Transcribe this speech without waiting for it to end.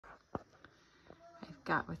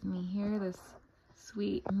got with me here this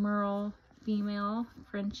sweet Merle female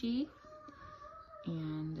Frenchie,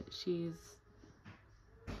 and she's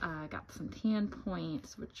got some tan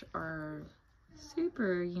points, which are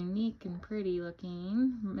super unique and pretty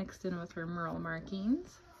looking, mixed in with her Merle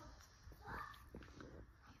markings.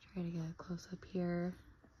 Try to get a close up here.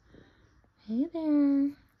 Hey there.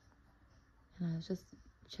 And I was just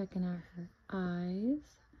checking out her eyes.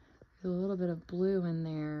 There's a little bit of blue in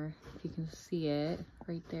there, if you can see it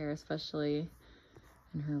right there, especially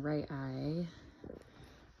in her right eye,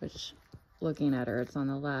 which, looking at her, it's on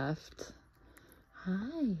the left.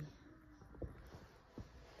 Hi.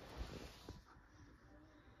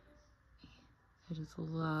 I just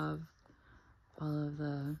love all of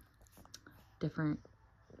the different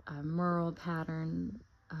Merle pattern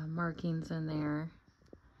markings in there.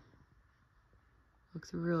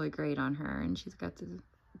 Looks really great on her, and she's got the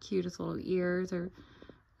cutest little ears are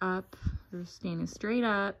up. They're standing straight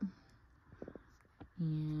up,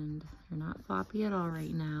 and they're not floppy at all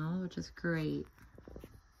right now, which is great.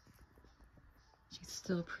 She's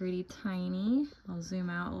still pretty tiny. I'll zoom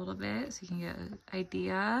out a little bit so you can get an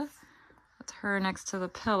idea. That's her next to the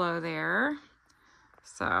pillow there.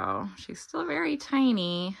 So she's still very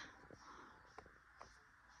tiny.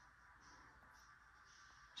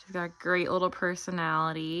 She's got a great little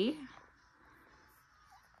personality.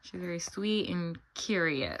 She's very sweet and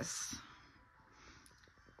curious.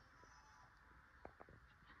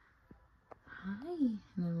 Hi, and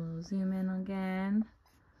then we'll zoom in again.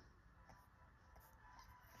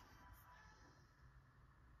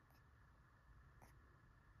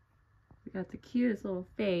 We got the cutest little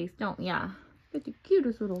face, don't we? Yeah, got the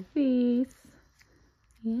cutest little face.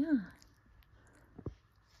 Yeah.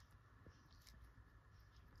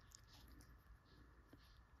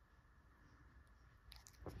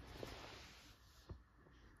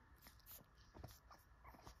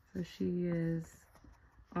 So she is,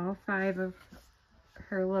 all 5 of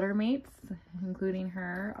her litter mates, including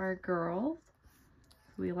her, are girls.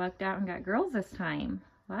 So we lucked out and got girls this time.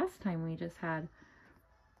 Last time we just had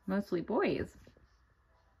mostly boys.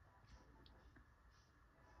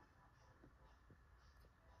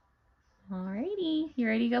 Alrighty, you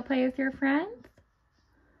ready to go play with your friends?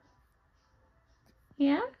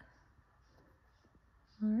 Yeah?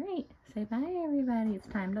 Alright, say bye everybody, it's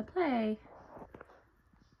time to play.